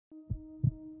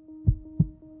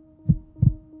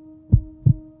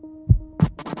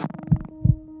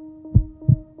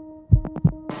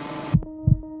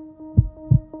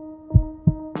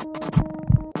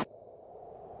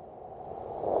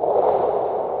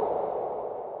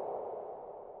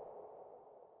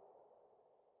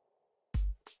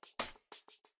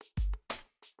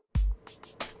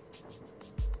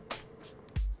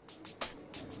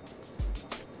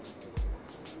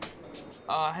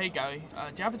Hey Gary, do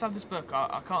you happen to have this book?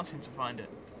 I can't seem to find it.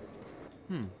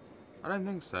 I don't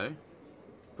think so.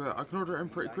 But I can order it in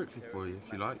pretty quickly for you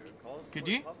if you like. Could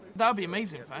you? That would be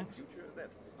amazing, thanks.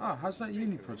 Ah, how's that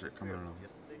uni project coming along?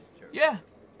 Yeah,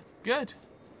 good.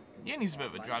 Uni's a bit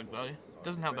of a drag though.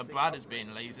 Doesn't help that Brad is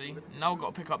being lazy. Now I've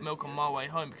got to pick up milk on my way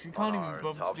home because he can't even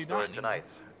bother to do that anymore. Tonight,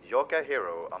 Yoka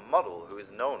Hiro, a model who is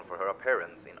known for her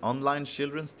appearance in online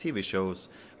children's TV shows,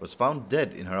 was found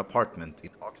dead in her apartment in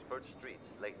Oxford Street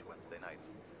late Wednesday night.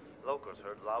 Locals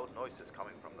heard loud noises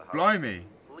coming from the house. Blimey!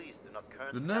 Police do not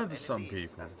currently The nerve of some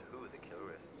people.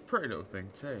 Pretty little thing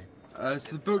too.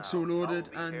 So the book's all ordered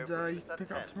and you can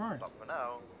pick it up tomorrow.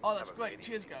 Oh, that's great.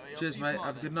 Cheers, Gary. I'll Cheers, see you mate. tomorrow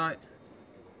Have a then. good night.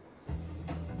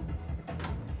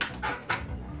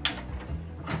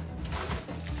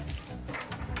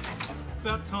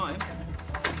 About time. Do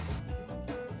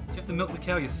you have to milk the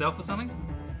cow yourself or something?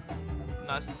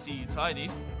 Nice to see you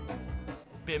tidied.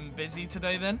 Been busy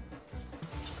today then?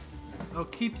 Oh,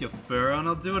 keep your fur on.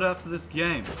 I'll do it after this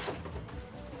game. There's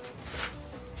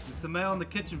some mail in the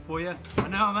kitchen for you. I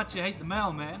know how much you hate the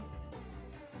mail, man.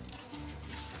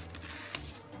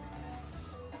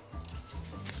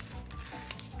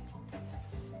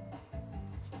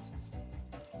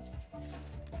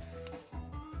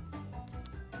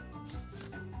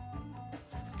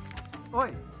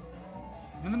 Oi!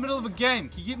 I'm in the middle of a game.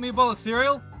 Can you get me a bowl of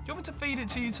cereal? Do you want me to feed it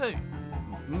to you too?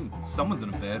 Someone's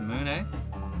in a bad mood, eh?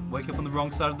 Wake up on the wrong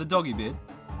side of the doggy bed.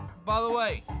 By the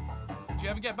way, do you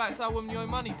ever get back to that woman you owe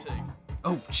money to?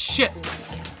 Oh, shit!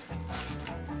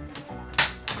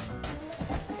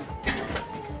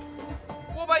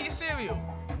 What about your cereal?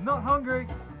 I'm not hungry.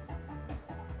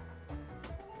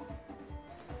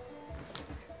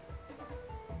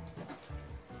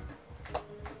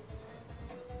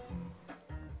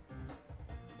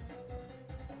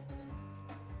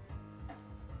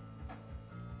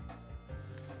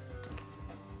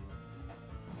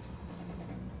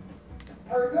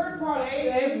 Our third product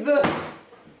is the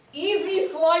Easy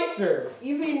Slicer,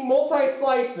 Easy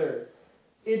Multi-Slicer.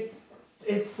 It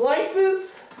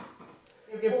slices,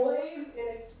 it fillets, and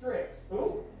it strips.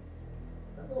 Ooh,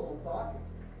 that's a little saucy.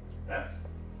 That's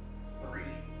three.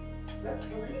 That's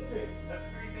three things. That's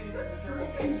three things That's three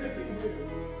things you can do.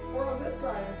 Or on this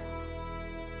side,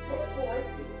 what's fillet?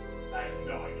 I have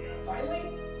no idea. Fillet?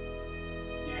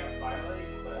 Yeah, fillet,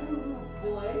 but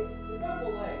Fillet? It's not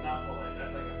fillet. not fillet.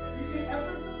 That's like a You can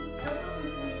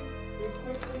effortlessly and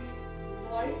quickly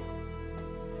slice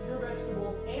your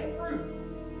vegetables and fruit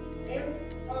and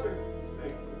other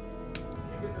things.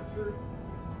 You get the truth.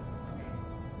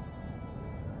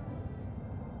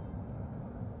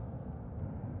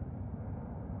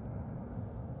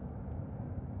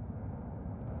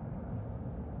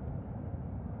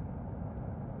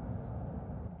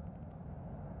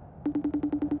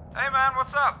 Hey man,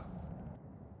 what's up?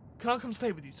 Can I come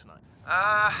stay with you tonight?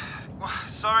 Well,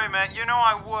 sorry mate, you know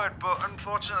I would, but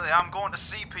unfortunately I'm going to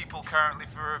see people currently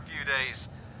for a few days.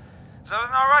 Is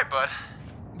everything alright, bud?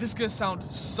 This is gonna sound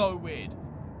so weird.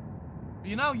 But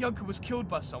you know Yoka was killed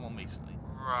by someone recently?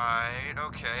 Right,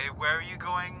 okay. Where are you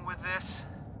going with this?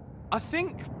 I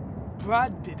think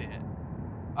Brad did it.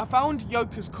 I found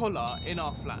Yoka's collar in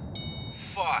our flat.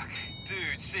 Fuck,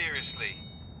 dude, seriously.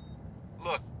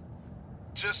 Look,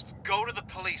 just go to the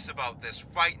police about this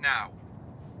right now.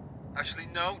 Actually,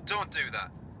 no, don't do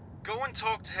that. Go and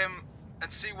talk to him and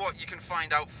see what you can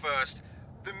find out first.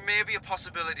 There may be a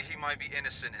possibility he might be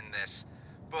innocent in this.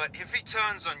 But if he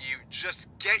turns on you, just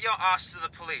get your ass to the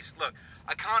police. Look,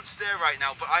 I can't stay right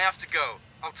now, but I have to go.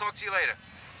 I'll talk to you later.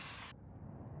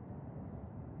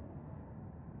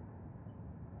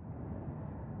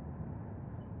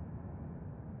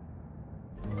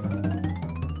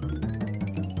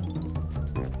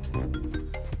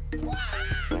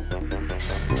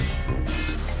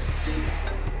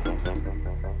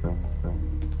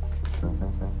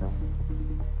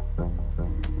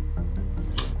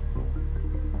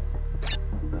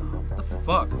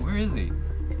 Fuck, where is he?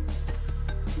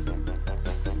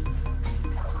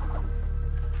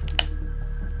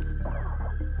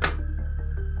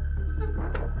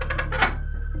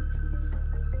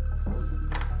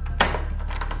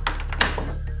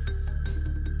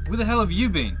 Where the hell have you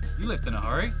been? You left in a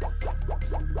hurry.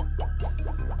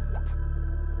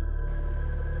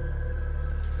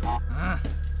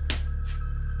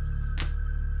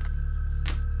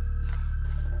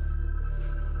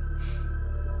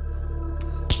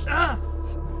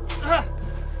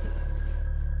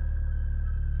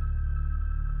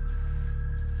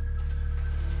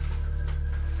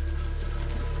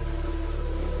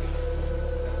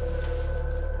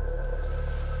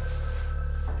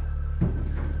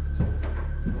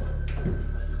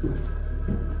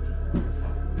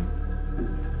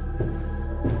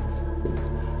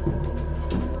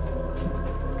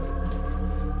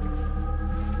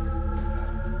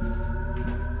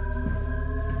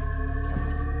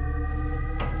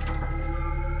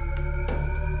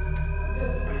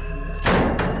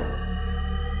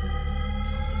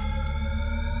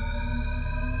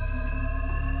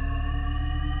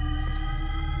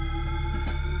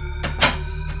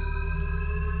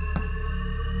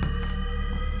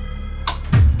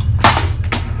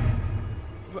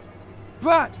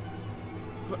 Brad!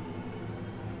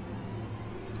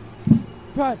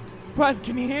 Brad,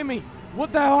 can you hear me?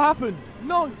 What the hell happened?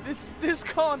 No, this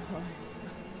can't.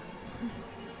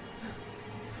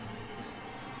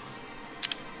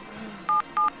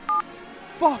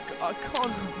 Fuck, I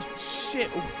can't. Shit.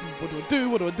 What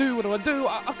do I do?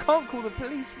 I can't call the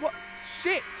police. What?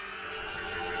 Shit.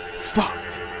 Fuck.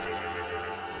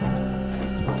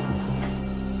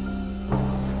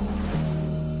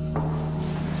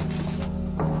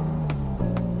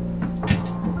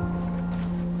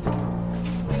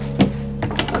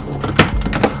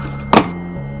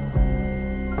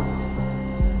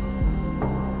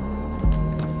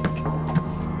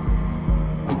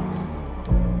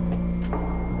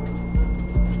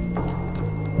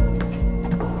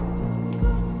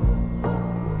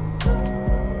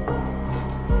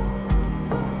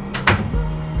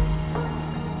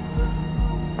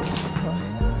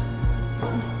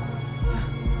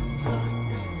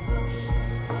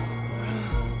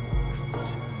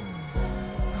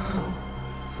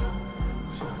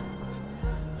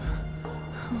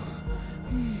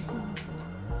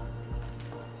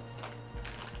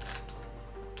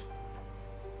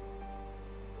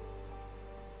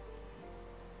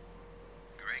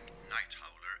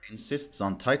 Insists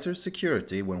on tighter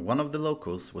security when one of the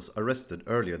locals was arrested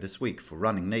earlier this week for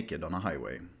running naked on a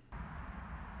highway.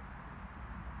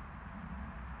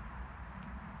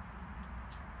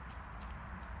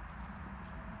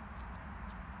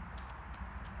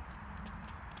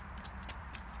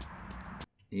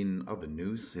 In other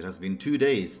news, it has been 2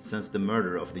 days since the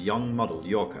murder of the young model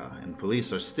Yoka, and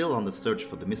police are still on the search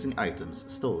for the missing items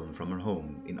stolen from her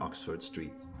home in Oxford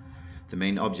Street. The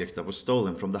main object that was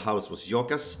stolen from the house was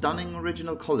Yoka's stunning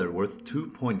original collar worth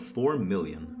 $2.4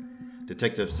 million.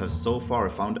 Detectives have so far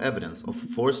found evidence of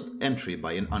forced entry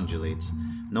by an undulate.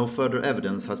 No further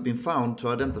evidence has been found to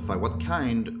identify what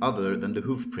kind other than the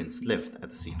hoof prints left at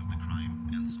the scene of the crime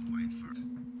and some white fur.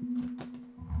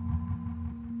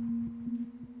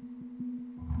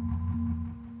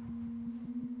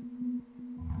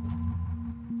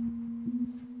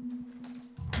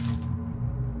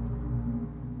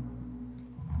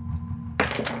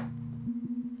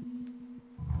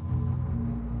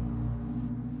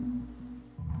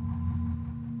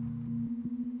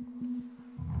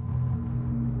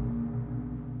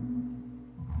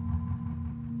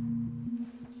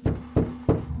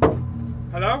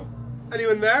 Hello?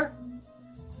 Anyone there?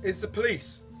 It's the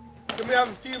police. Can we have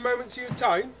a few moments of your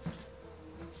time?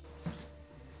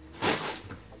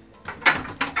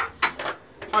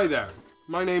 Hi there.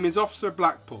 My name is Officer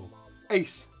Blackpool.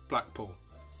 Ace Blackpool.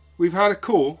 We've had a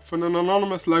call from an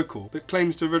anonymous local that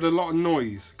claims to have heard a lot of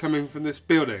noise coming from this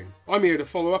building. I'm here to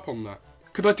follow up on that.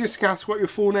 Could I just ask what your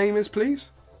full name is, please?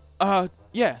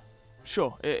 Yeah.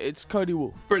 Sure, it's Cody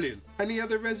Wolf. Brilliant. Any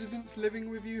other residents living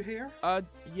with you here?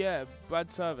 Yeah,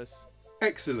 Brad Service.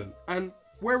 Excellent. And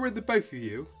where were the both of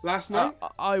you last night?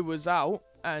 I was out,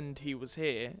 and he was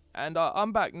here, and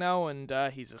I'm back now, and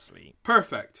he's asleep.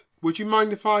 Perfect. Would you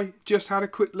mind if I just had a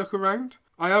quick look around?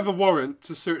 I have a warrant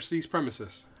to search these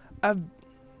premises.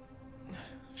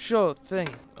 Sure thing,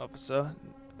 officer.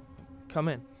 Come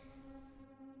in.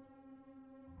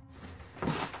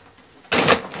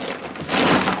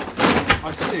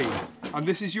 I see. And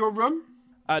this is your room?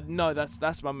 No,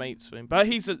 that's my mate's room, but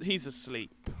he's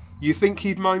asleep. You think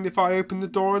he'd mind if I open the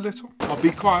door a little? I'll be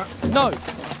quiet. No,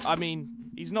 I mean,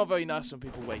 he's not very nice when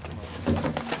people wake him up.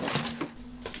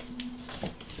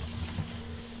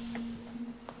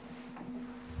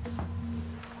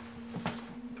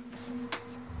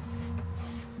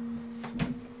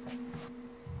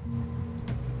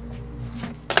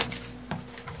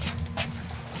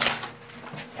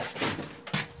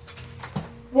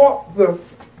 What the...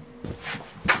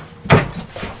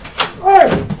 Hey!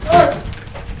 Hey!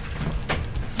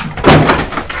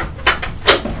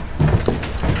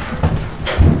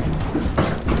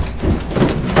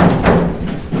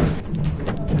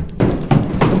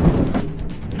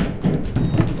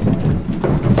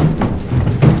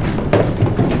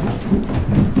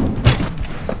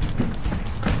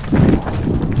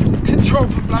 Control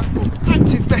for Blackpool.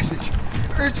 Active message.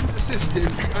 Urgent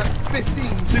assistance at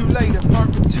 15 Zoo Lane,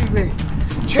 apartment 2A.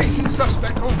 Chasing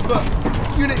suspect on foot.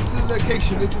 Units to the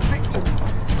location is a victim.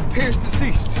 Appears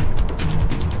deceased.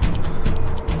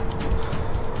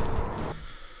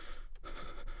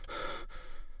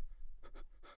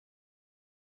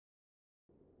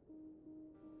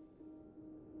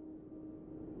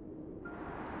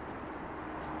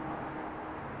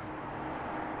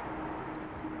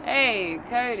 Hey,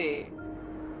 Cody.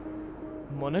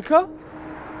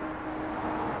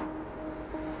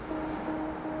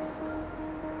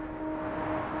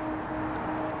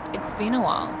 It's been a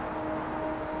while.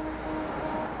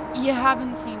 You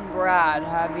haven't seen Brad,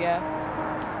 have you?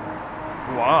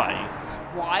 Why?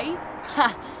 Why?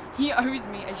 Ha! He owes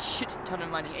me a shit ton of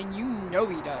money, and you know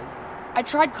he does. I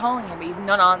tried calling him, but he's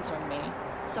not answering me.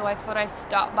 So I thought I'd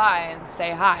stop by and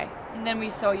say hi. And then we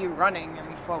saw you running, and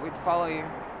we thought we'd follow you.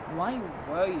 Why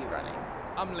were you running?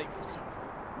 I'm late for something.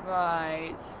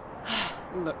 Right.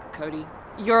 Look, Cody,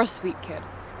 you're a sweet kid.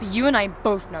 But you and I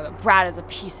both know that Brad is a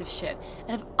piece of shit.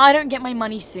 And if I don't get my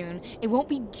money soon, it won't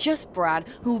be just Brad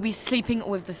who will be sleeping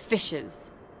with the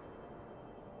fishes.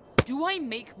 Do I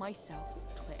make myself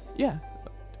clear? Yeah,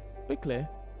 we're clear.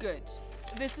 Good.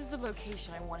 This is the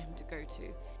location I want him to go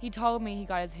to. He told me he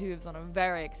got his hooves on a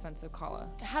very expensive collar.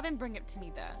 Have him bring it to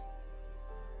me there.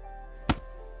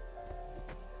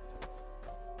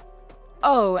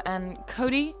 Oh, and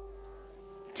Cody,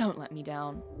 don't let me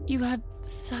down. You have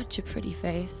such a pretty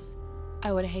face.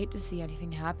 I would hate to see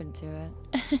anything happen to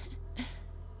it.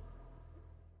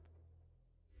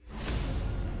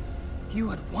 You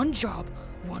had one job,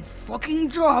 one fucking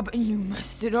job, and you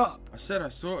messed it up. I said I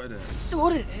sorted it.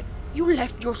 Sorted it? You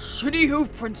left your shitty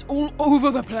hoof prints all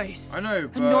over the place. I know,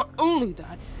 but... And not only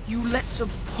that, you let some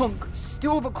punk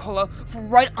steal the collar from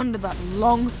right under that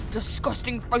long,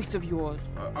 disgusting face of yours.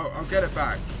 I'll get it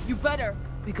back. You better.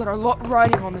 We got a lot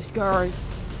riding on this, Gary.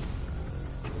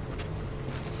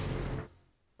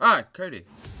 Hi, Cody.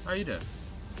 How you doing?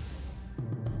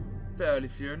 Bit early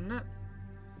for you, isn't it?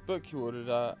 The book you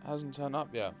ordered hasn't turned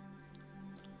up yet.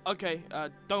 Okay,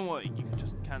 don't worry, you can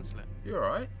just cancel it. You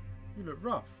alright? You look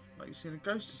rough, like you've seen a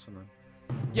ghost or something.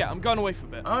 Yeah, I'm going away for a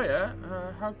bit. Oh yeah?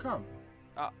 How come?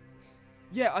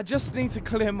 Yeah, I just need to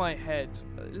clear my head.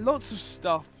 Lots of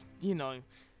stuff, you know.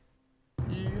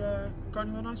 You got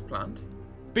anywhere nice planned?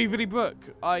 Beverly Brook,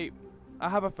 I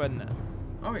have a friend there.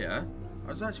 Oh yeah? I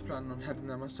was actually planning on heading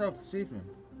there myself this evening.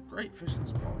 Great fishing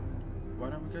spot. Why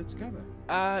don't we go together?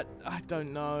 I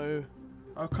don't know.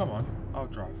 Oh, come on. I'll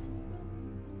drive.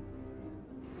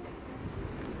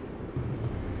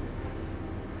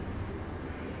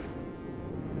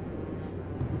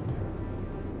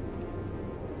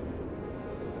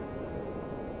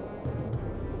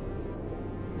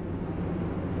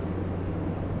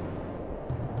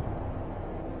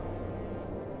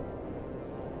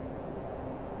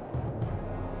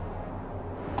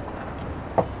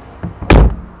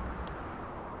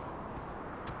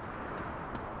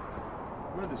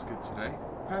 Weather's good today.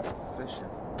 Perfect for fishing.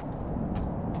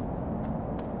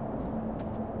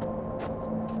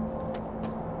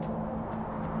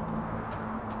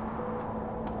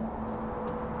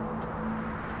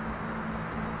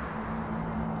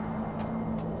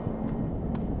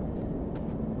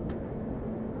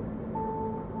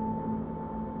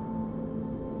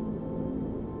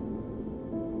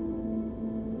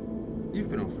 You've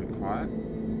been awfully quiet.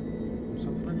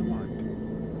 Something on your mind?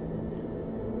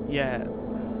 Yeah,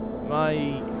 my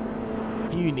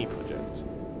uni project.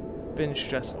 Been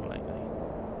stressful lately.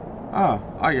 Ah,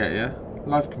 I get you.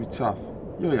 Life can be tough.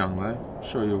 You're young though. I'm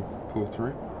sure you'll pull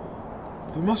through.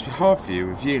 But it must be hard for you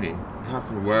with uni and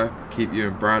having to work, keep you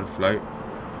and Brad afloat.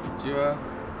 Do you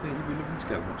think you'll be living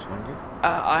together much longer?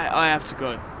 I have to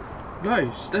go.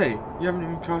 No, stay. You haven't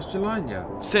even cast your line yet.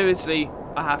 Seriously,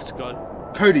 I have to go.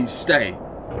 Cody, stay.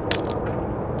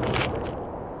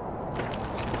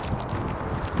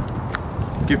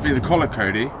 Give me the collar,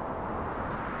 Cody,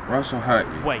 or else I'll hurt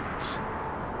you. Wait.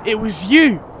 It was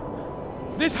you!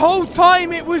 This whole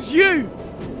time it was you!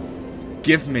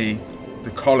 Give me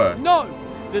the collar. No!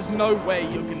 There's no way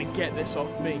you're gonna get this off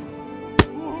me.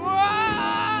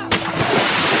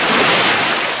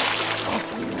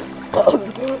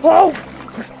 Help!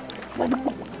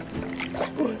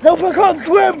 Help, I can't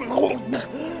swim!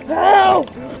 Help!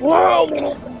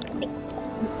 Whoa!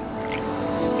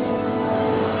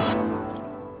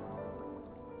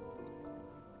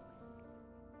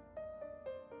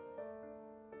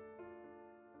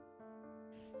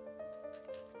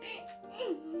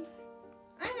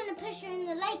 I'm gonna push her in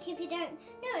the lake if you don't.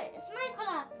 No, it's my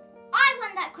collar. I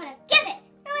want that collar. Give it!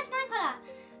 No, it's my collar.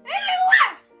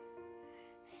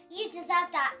 You deserve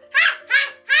that. Ha!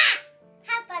 Ha! Ha!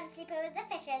 Have fun sleeping with the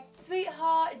fishes.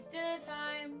 Sweetheart, it's dinner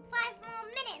time. 5 more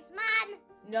minutes, Mum.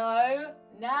 No,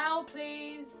 now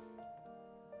please.